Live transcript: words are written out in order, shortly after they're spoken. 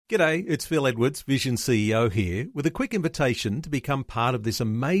G'day, it's Phil Edwards, Vision CEO here, with a quick invitation to become part of this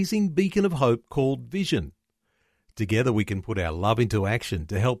amazing beacon of hope called Vision. Together we can put our love into action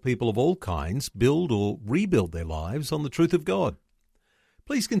to help people of all kinds build or rebuild their lives on the truth of God.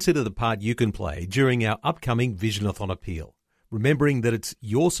 Please consider the part you can play during our upcoming Visionathon appeal, remembering that it's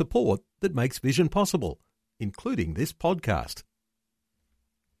your support that makes Vision possible, including this podcast.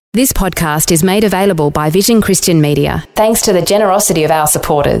 This podcast is made available by Vision Christian Media, thanks to the generosity of our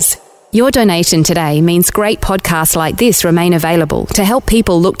supporters. Your donation today means great podcasts like this remain available to help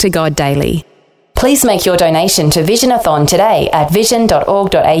people look to God daily. Please make your donation to Visionathon today at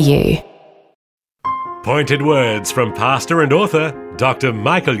vision.org.au. Pointed words from pastor and author, Dr.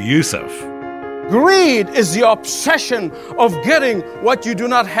 Michael Youssef. Greed is the obsession of getting what you do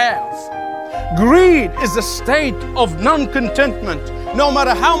not have. Greed is a state of non-contentment, no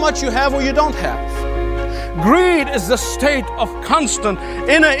matter how much you have or you don't have. Greed is the state of constant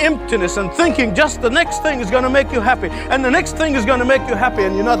inner emptiness and thinking just the next thing is going to make you happy, and the next thing is going to make you happy,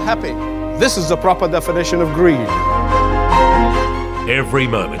 and you're not happy. This is the proper definition of greed. Every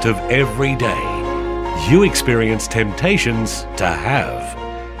moment of every day, you experience temptations to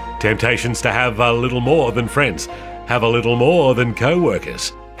have. Temptations to have a little more than friends, have a little more than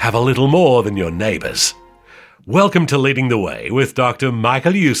co-workers, have a little more than your neighbours. Welcome to Leading the Way with Dr.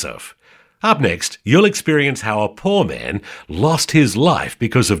 Michael Youssef. Up next, you'll experience how a poor man lost his life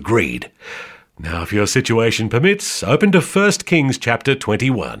because of greed. Now, if your situation permits, open to 1 Kings chapter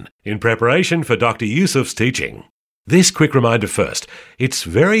 21 in preparation for Dr. Youssef's teaching. This quick reminder first, it's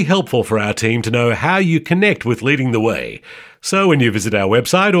very helpful for our team to know how you connect with Leading the Way. So when you visit our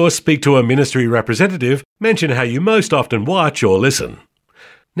website or speak to a ministry representative, mention how you most often watch or listen.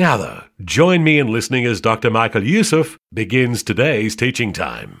 Now though, join me in listening as Dr. Michael Youssef begins today's teaching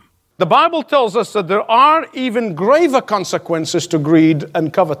time. The Bible tells us that there are even graver consequences to greed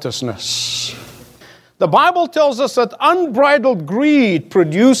and covetousness. The Bible tells us that unbridled greed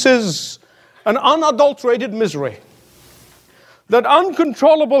produces an unadulterated misery. That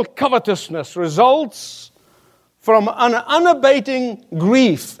uncontrollable covetousness results from an unabating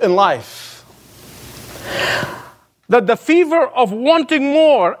grief in life. That the fever of wanting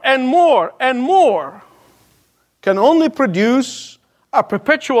more and more and more can only produce a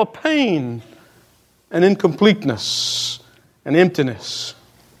perpetual pain and incompleteness and emptiness.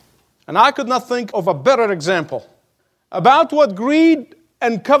 And I could not think of a better example about what greed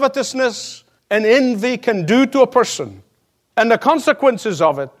and covetousness and envy can do to a person and the consequences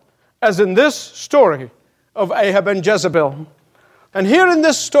of it, as in this story of Ahab and Jezebel. And here in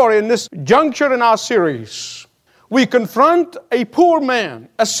this story, in this juncture in our series, we confront a poor man,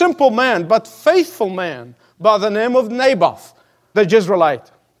 a simple man, but faithful man by the name of Naboth, the Jezreelite.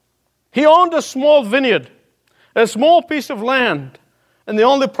 He owned a small vineyard, a small piece of land, and the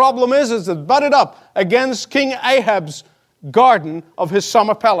only problem is it butted up against King Ahab's garden of his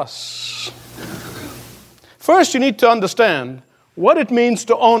summer palace. First, you need to understand what it means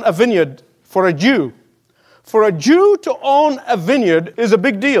to own a vineyard for a Jew. For a Jew to own a vineyard is a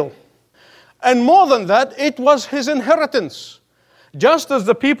big deal. And more than that, it was his inheritance. Just as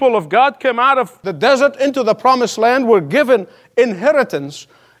the people of God came out of the desert into the promised land were given inheritance,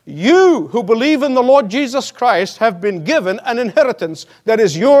 you who believe in the Lord Jesus Christ have been given an inheritance that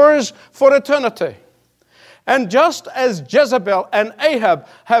is yours for eternity. And just as Jezebel and Ahab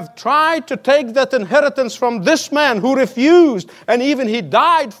have tried to take that inheritance from this man who refused, and even he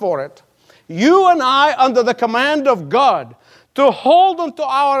died for it, you and I, under the command of God, to hold on to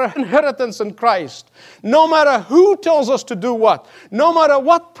our inheritance in Christ, no matter who tells us to do what, no matter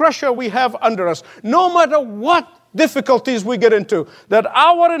what pressure we have under us, no matter what difficulties we get into, that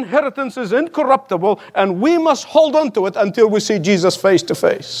our inheritance is incorruptible and we must hold on to it until we see Jesus face to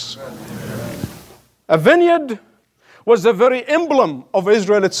face. A vineyard was the very emblem of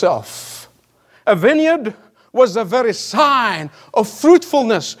Israel itself. A vineyard was the very sign of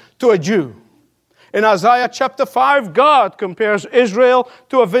fruitfulness to a Jew. In Isaiah chapter 5, God compares Israel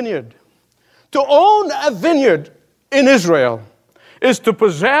to a vineyard. To own a vineyard in Israel is to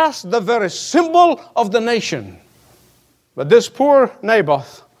possess the very symbol of the nation. But this poor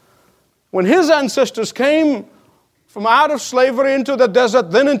Naboth, when his ancestors came from out of slavery into the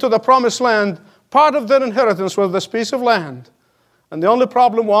desert, then into the promised land, part of their inheritance was this piece of land. And the only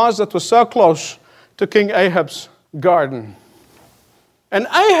problem was that it was so close to King Ahab's garden. And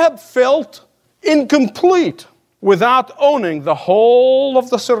Ahab felt incomplete without owning the whole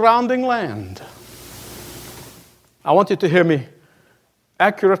of the surrounding land. I want you to hear me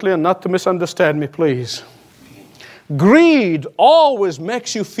accurately and not to misunderstand me, please. Greed always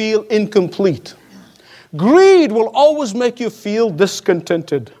makes you feel incomplete. Greed will always make you feel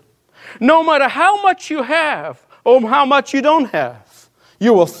discontented. No matter how much you have or how much you don't have,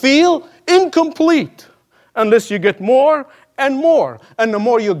 you will feel incomplete unless you get more and more. And the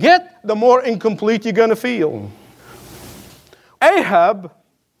more you get, the more incomplete you're going to feel. Ahab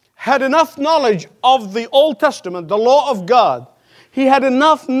had enough knowledge of the Old Testament, the law of God. He had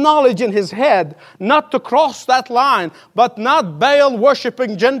enough knowledge in his head not to cross that line, but not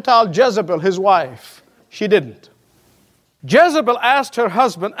Baal-worshipping Gentile Jezebel, his wife. She didn't. Jezebel asked her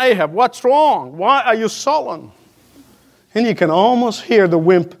husband Ahab, "What's wrong? Why are you sullen?" And you can almost hear the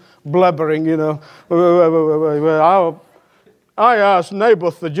wimp blubbering, I asked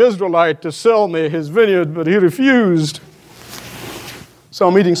Naboth the Jezreelite to sell me his vineyard, but he refused. So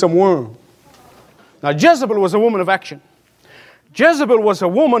I'm eating some worm. Now Jezebel was a woman of action. Jezebel was a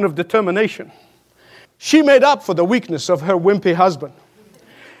woman of determination. She made up for the weakness of her wimpy husband.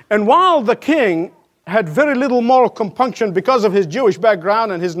 And while the king had very little moral compunction because of his Jewish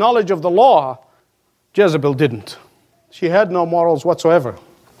background and his knowledge of the law, Jezebel didn't. She had no morals whatsoever.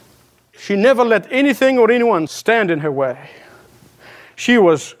 She never let anything or anyone stand in her way. She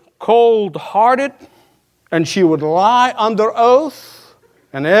was cold-hearted, and she would lie under oath,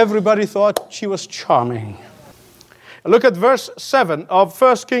 and everybody thought she was charming. Look at verse 7 of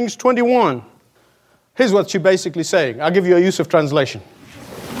 1 Kings 21. Here's what she's basically saying. I'll give you a use of translation.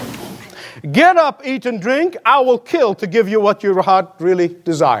 Get up, eat and drink. I will kill to give you what your heart really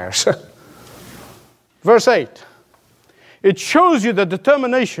desires. Verse 8. It shows you the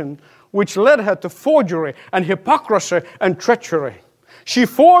determination which led her to forgery and hypocrisy and treachery. She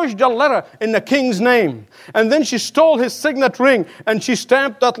forged a letter in the king's name, and then she stole his signet ring, and she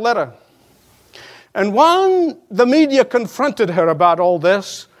stamped that letter. And when the media confronted her about all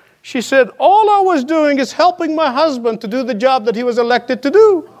this, she said, "All I was doing is helping my husband to do the job that he was elected to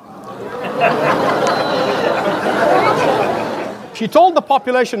do." She told the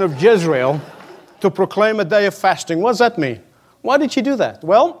population of Jezreel to proclaim a day of fasting. What does that mean? Why did she do that?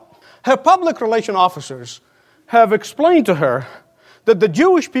 Well, her public relation officers have explained to her that the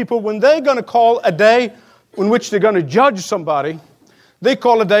Jewish people, when they're going to call a day in which they're going to judge somebody, they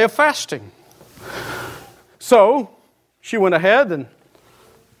call a day of fasting. So she went ahead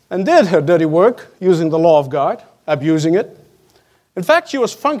and did her dirty work using the law of God, abusing it. In fact, she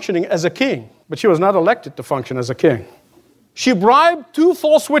was functioning as a king, but she was not elected to function as a king. She bribed 2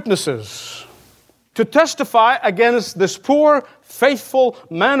 false witnesses to testify against this poor, faithful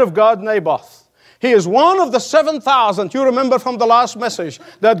man of God, Naboth. He is one of the 7,000, you remember from the last message,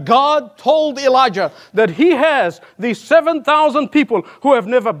 that God told Elijah that he has these 7,000 people who have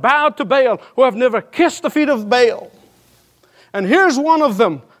never bowed to Baal, who have never kissed the feet of Baal. And here's one of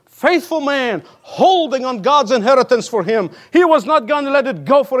them, faithful man, holding on God's inheritance for him. He was not going to let it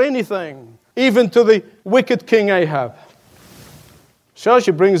go for anything, even to the wicked King Ahab. So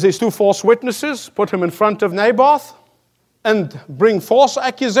she brings these 2 false witnesses, put him in front of Naboth, and bring false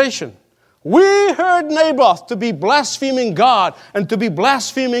accusation. We heard Naboth to be blaspheming God and to be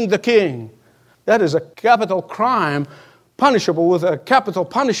blaspheming the king. That is a capital crime, punishable with a capital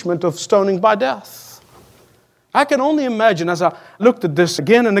punishment of stoning by death. I can only imagine, as I looked at this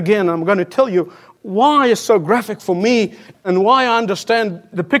again and again, I'm going to tell you why it's so graphic for me and why I understand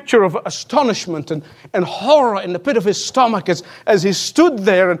the picture of astonishment and horror in the pit of his stomach as he stood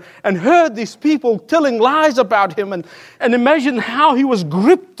there and heard these people telling lies about him and imagine how he was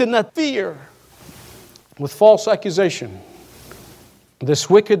gripped in that fear with false accusation. This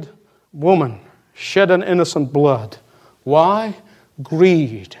wicked woman shed an innocent blood. Why?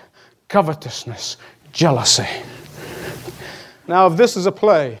 Greed, covetousness, jealousy. Now, if this is a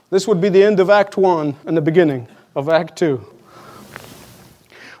play, this would be the end of Act 1 and the beginning of Act 2.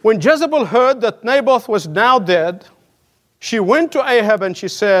 When Jezebel heard that Naboth was now dead, she went to Ahab and she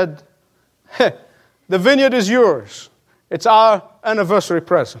said, "Hey, the vineyard is yours. It's our anniversary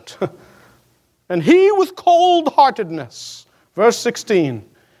present." And he, with cold-heartedness, verse 16,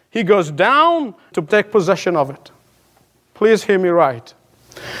 he goes down to take possession of it. Please hear me right.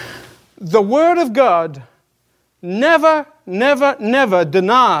 The Word of God never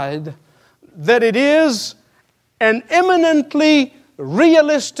denied that it is an eminently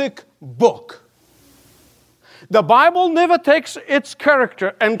realistic book. The Bible never takes its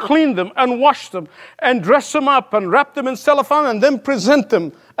character and clean them and wash them and dress them up and wrap them in cellophane and then present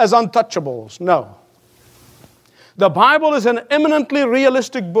them as untouchables. No. The Bible is an eminently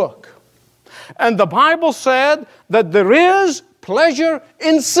realistic book. And the Bible said that there is pleasure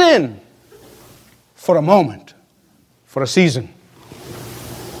in sin for a moment, for a season.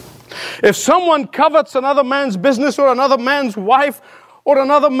 If someone covets another man's business or another man's wife or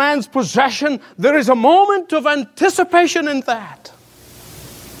another man's possession, there is a moment of anticipation in that.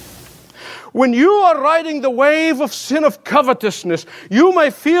 When you are riding the wave of sin of covetousness, you may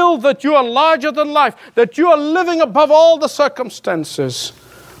feel that you are larger than life, that you are living above all the circumstances.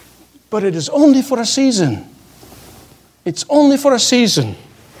 But it is only for a season. It's only for a season.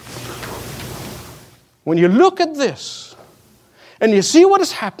 When you look at this and you see what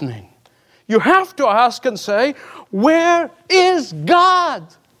is happening, you have to ask and say, where is God?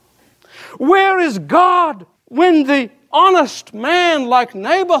 Where is God when the honest man like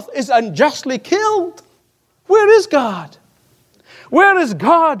Naboth is unjustly killed? Where is God? Where is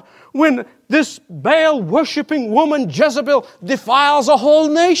God when this Baal-worshipping woman Jezebel defiles a whole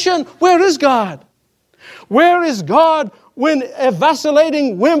nation? Where is God? Where is God when a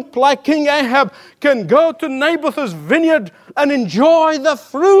vacillating wimp like King Ahab can go to Naboth's vineyard and enjoy the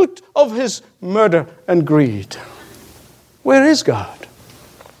fruit of his murder and greed? Where is God?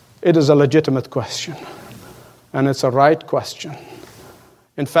 It is a legitimate question, and it's a right question.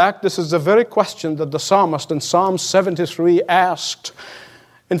 In fact, this is the very question that the psalmist in Psalm 73 asked.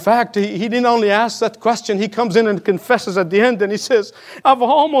 In fact, he didn't only ask that question, he comes in and confesses at the end and he says, I've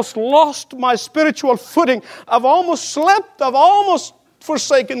almost lost my spiritual footing. I've almost slept. I've almost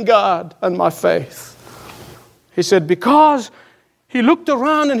forsaken God and my faith. He said, because he looked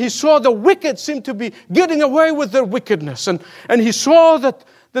around and he saw the wicked seem to be getting away with their wickedness. And he saw that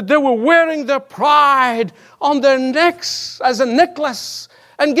they were wearing their pride on their necks as a necklace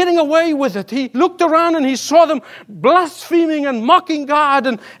and getting away with it. He looked around and he saw them blaspheming and mocking God,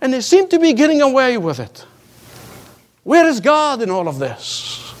 and they seemed to be getting away with it. Where is God in all of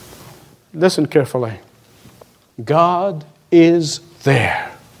this? Listen carefully. God is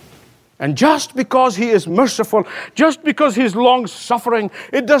there. And just because He is merciful, just because He is long-suffering,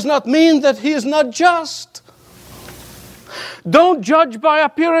 it does not mean that He is not just. Don't judge by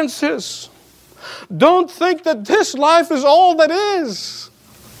appearances. Don't think that this life is all that is.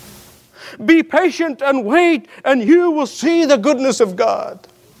 Be patient and wait, and you will see the goodness of God.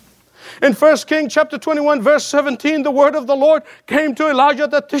 In 1 Kings chapter 21, verse 17, the word of the Lord came to Elijah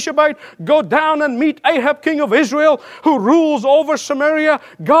the Tishbite, go down and meet Ahab, king of Israel, who rules over Samaria.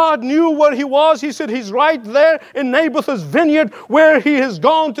 God knew where he was. He said he's right there in Naboth's vineyard where he has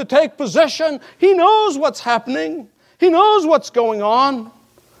gone to take possession. He knows what's happening. He knows what's going on.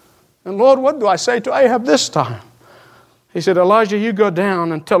 And Lord, what do I say to Ahab this time? He said, Elijah, you go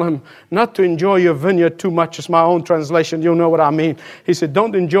down and tell him not to enjoy your vineyard too much. It's my own translation. You'll know what I mean. He said,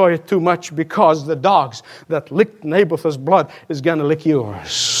 don't enjoy it too much because the dogs that licked Naboth's blood is going to lick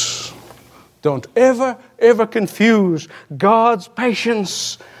yours. Don't ever confuse God's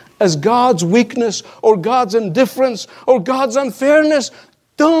patience as God's weakness or God's indifference or God's unfairness.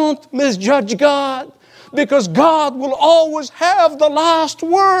 Don't misjudge God, because God will always have the last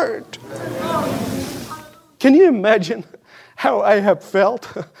word. Can you imagine how Ahab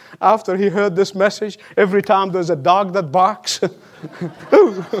felt after he heard this message? Every time there's a dog that barks.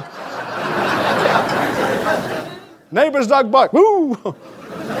 Neighbor's dog bark. Woo!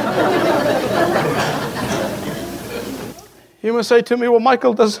 You must say to me, well,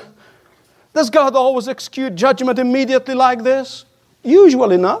 Michael, does God always execute judgment immediately like this?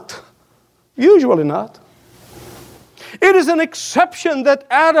 Usually not. Usually not. It is an exception that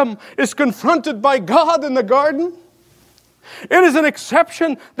Adam is confronted by God in the garden. It is an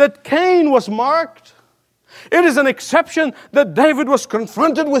exception that Cain was marked. It is an exception that David was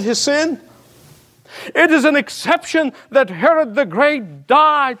confronted with his sin. It is an exception that Herod the Great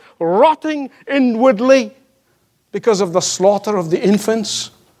died rotting inwardly because of the slaughter of the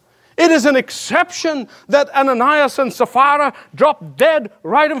infants. It is an exception that Ananias and Sapphira dropped dead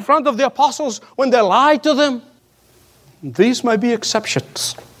right in front of the apostles when they lied to them. These may be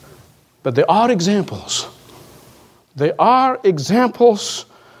exceptions, but they are examples. They are examples,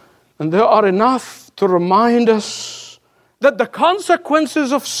 and they are enough to remind us that the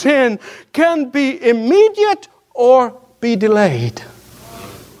consequences of sin can be immediate or be delayed.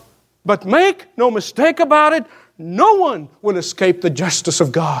 But make no mistake about it, no one will escape the justice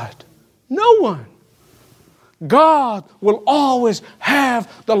of God. No one. God will always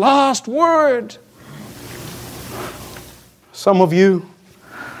have the last word. Some of you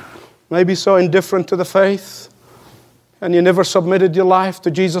may be so indifferent to the faith, and you never submitted your life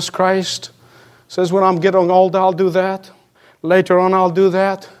to Jesus Christ. Says, when I'm getting old, I'll do that. Later on, I'll do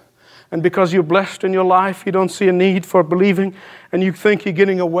that. And because you're blessed in your life, you don't see a need for believing, and you think you're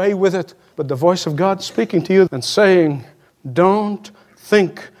getting away with it. But the voice of God speaking to you and saying, don't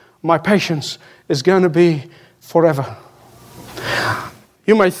think my patience is going to be forever.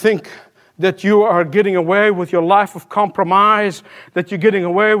 You might think that you are getting away with your life of compromise, that you're getting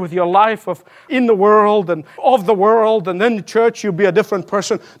away with your life of in the world and of the world, and then in church you'll be a different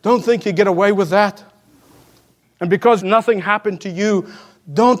person. Don't think you get away with that. And because nothing happened to you,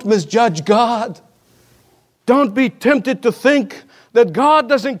 don't misjudge God. Don't be tempted to think that God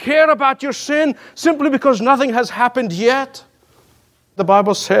doesn't care about your sin simply because nothing has happened yet. The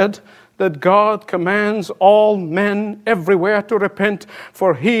Bible said that God commands all men everywhere to repent,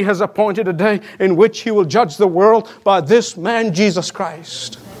 for He has appointed a day in which He will judge the world by this man, Jesus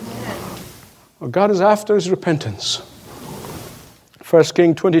Christ. Well, God is after His repentance. 1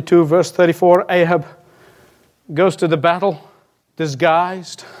 Kings 22, verse 34, Ahab goes to the battle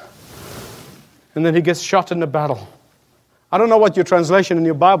disguised, and then he gets shot in the battle. I don't know what your translation in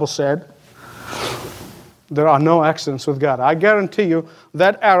your Bible said. There are no accidents with God. I guarantee you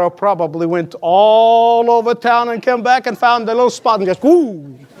that arrow probably went all over town and came back and found a little spot and just,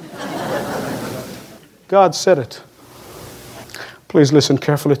 whoo! God said it. Please listen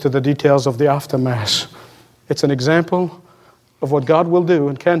carefully to the details of the aftermath. It's an example of what God will do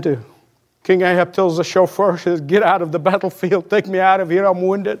and can do. King Ahab tells the chauffeur, get out of the battlefield, take me out of here, I'm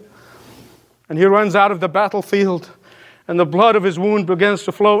wounded. And he runs out of the battlefield, and the blood of his wound begins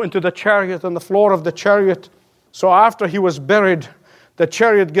to flow into the chariot and the floor of the chariot. So after he was buried, the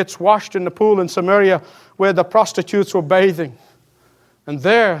chariot gets washed in the pool in Samaria where the prostitutes were bathing. And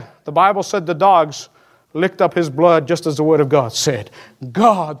there, the Bible said the dogs licked up his blood just as the Word of God said.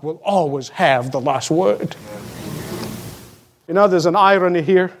 God will always have the last word. You know, there's an irony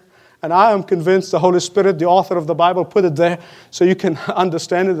here. And I am convinced the Holy Spirit, the author of the Bible, put it there so you can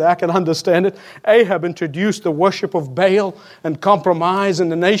understand it, I can understand it. Ahab introduced the worship of Baal and compromise in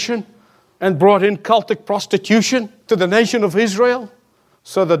the nation and brought in cultic prostitution to the nation of Israel.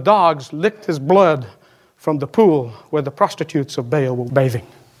 So the dogs licked his blood from the pool where the prostitutes of Baal were bathing.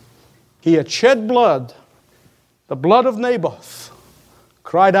 He had shed blood, the blood of Naboth,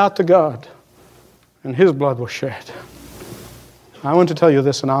 cried out to God, and his blood was shed. I want to tell you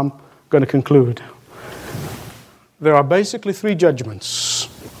this, and I'm going to conclude. There are basically three judgments.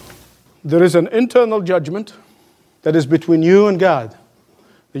 There is an internal judgment that is between you and God.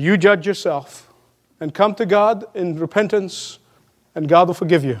 You judge yourself and come to God in repentance, and God will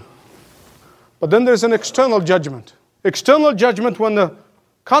forgive you. But then there's an external judgment. External judgment when the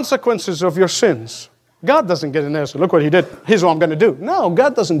consequences of your sins. God doesn't get in there and say, look what he did, here's what I'm going to do. No,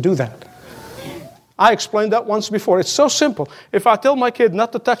 God doesn't do that. I explained that once before. It's so simple. If I tell my kid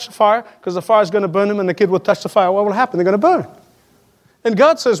not to touch the fire because the fire is going to burn him and the kid will touch the fire, what will happen? They're going to burn. And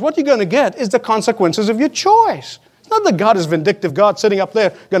God says what you're going to get is the consequences of your choice. It's not that God is vindictive, God sitting up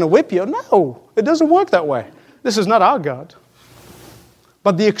there going to whip you. No, it doesn't work that way. This is not our God.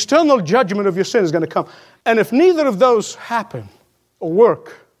 But the external judgment of your sin is going to come. And if neither of those happen or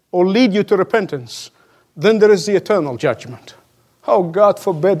work or lead you to repentance, then there is the eternal judgment. Oh, God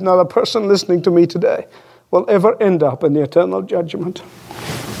forbid another person listening to me today will ever end up in the eternal judgment.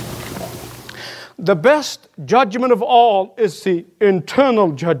 The best judgment of all is the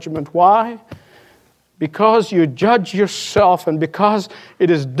internal judgment. Why? Because you judge yourself and because it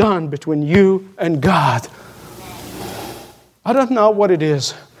is done between you and God. I don't know what it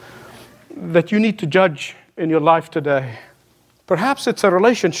is that you need to judge in your life today. Perhaps it's a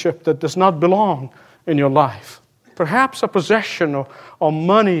relationship that does not belong in your life. Perhaps a possession or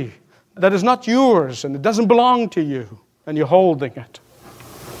money that is not yours and it doesn't belong to you and you're holding it.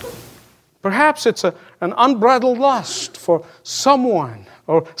 Perhaps it's an unbridled lust for someone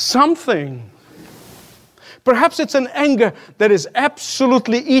or something. Perhaps it's an anger that is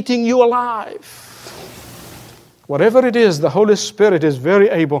absolutely eating you alive. Whatever it is, the Holy Spirit is very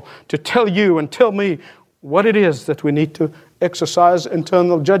able to tell you and tell me what it is that we need to exercise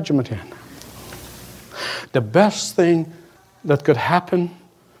internal judgment in. The best thing that could happen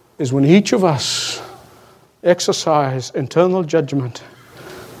is when each of us exercise internal judgment.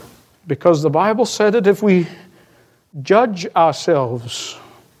 Because the Bible said that if we judge ourselves,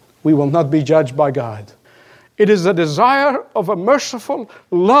 we will not be judged by God. It is the desire of a merciful,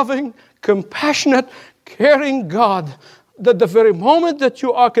 loving, compassionate, caring God that the very moment that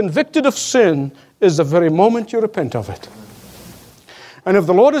you are convicted of sin is the very moment you repent of it. And if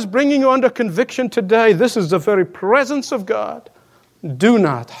the Lord is bringing you under conviction today, this is the very presence of God. Do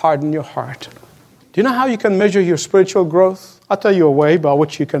not harden your heart. Do you know how you can measure your spiritual growth? I'll tell you a way by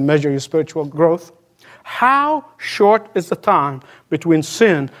which you can measure your spiritual growth. How short is the time between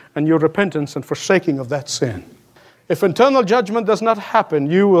sin and your repentance and forsaking of that sin? If internal judgment does not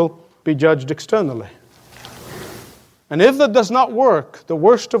happen, you will be judged externally. And if that does not work, the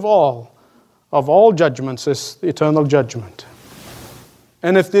worst of all judgments is the eternal judgment.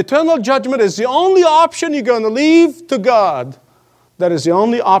 And if the eternal judgment is the only option you're going to leave to God, that is the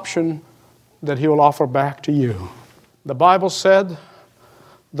only option that He will offer back to you. The Bible said,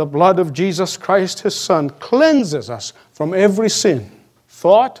 the blood of Jesus Christ, His Son, cleanses us from every sin,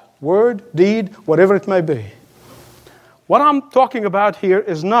 thought, word, deed, whatever it may be. What I'm talking about here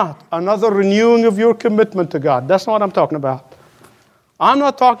is not another renewing of your commitment to God. That's not what I'm talking about. I'm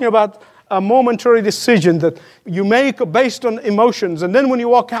not talking about a momentary decision that you make based on emotions, and then when you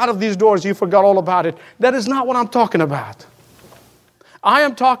walk out of these doors, you forgot all about it. That is not what I'm talking about. I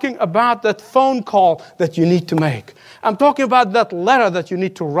am talking about that phone call that you need to make. I'm talking about that letter that you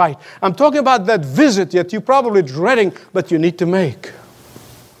need to write. I'm talking about that visit that you're probably dreading, but you need to make.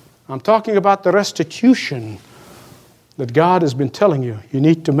 I'm talking about the restitution that God has been telling you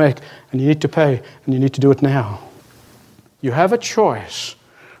need to make, and you need to pay, and you need to do it now. You have a choice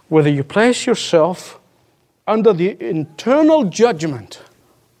whether you place yourself under the internal judgment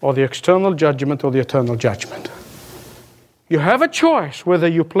or the external judgment or the eternal judgment. You have a choice whether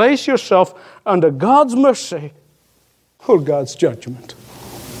you place yourself under God's mercy or God's judgment.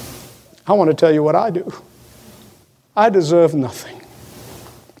 I want to tell you what I do. I deserve nothing.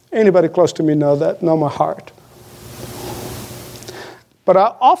 Anybody close to me know my heart. But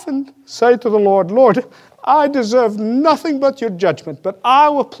I often say to the Lord, Lord, I deserve nothing but your judgment, but I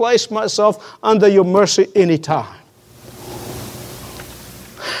will place myself under your mercy anytime.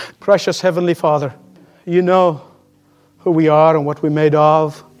 Precious Heavenly Father, you know who we are and what we're made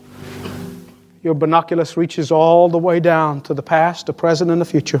of. Your binoculars reaches all the way down to the past, the present, and the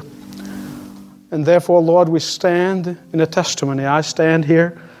future. And therefore, Lord, we stand in a testimony. I stand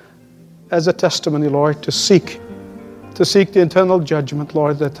here as a testimony, Lord, to seek the eternal judgment,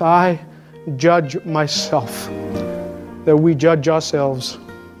 Lord, that I judge myself, that we judge ourselves.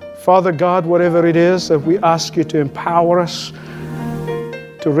 Father God, whatever it is that we ask you to empower us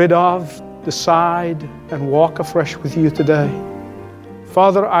to rid of, decide, and walk afresh with you today.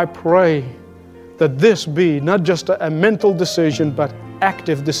 Father, I pray that this be not just a mental decision, but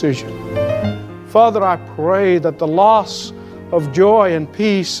active decision. Father, I pray that the loss of joy and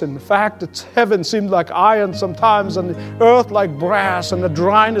peace and the fact that heaven seems like iron sometimes and the earth like brass and the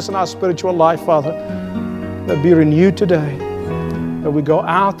dryness in our spiritual life, Father, that be renewed today, that we go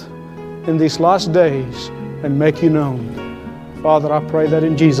out in these last days and make you known. Father, I pray that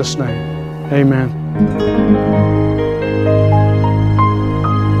in Jesus' name. Amen.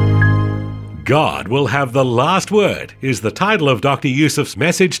 God will have the last word is the title of Dr. Yusuf's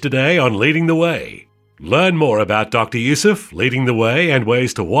message today on Leading the Way. Learn more about Dr. Yusuf, Leading the Way, and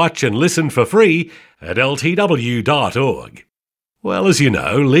ways to watch and listen for free at ltw.org. Well, as you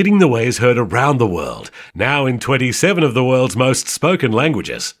know, Leading the Way is heard around the world, now in 27 of the world's most spoken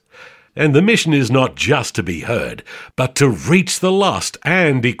languages. And the mission is not just to be heard, but to reach the lost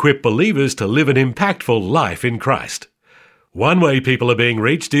and equip believers to live an impactful life in Christ. One way people are being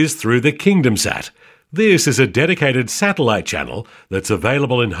reached is through the KingdomSat. This is a dedicated satellite channel that's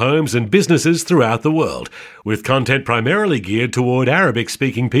available in homes and businesses throughout the world, with content primarily geared toward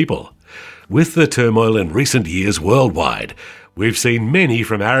Arabic-speaking people. With the turmoil in recent years worldwide, we've seen many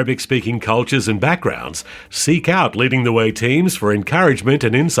from Arabic-speaking cultures and backgrounds seek out Leading the Way teams for encouragement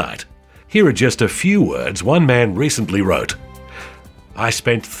and insight. Here are just a few words one man recently wrote. I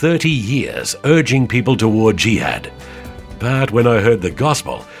spent 30 years urging people toward jihad. But when I heard the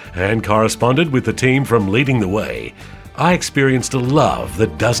gospel and corresponded with the team from Leading the Way, I experienced a love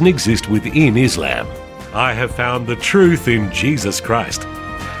that doesn't exist within Islam. I have found the truth in Jesus Christ.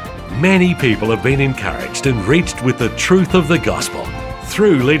 Many people have been encouraged and reached with the truth of the gospel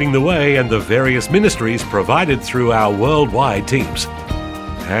through Leading the Way and the various ministries provided through our worldwide teams.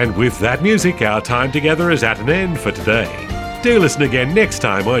 And with that music, our time together is at an end for today. Do listen again next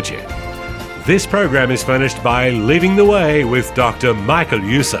time, won't you? This program is furnished by Leading the Way with Dr. Michael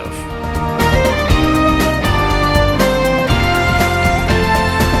Yusuf.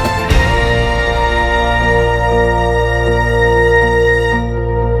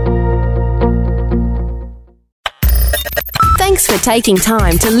 Thanks for taking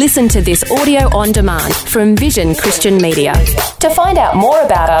time to listen to this audio on demand from Vision Christian Media. To find out more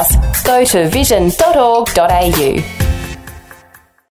about us, go to vision.org.au.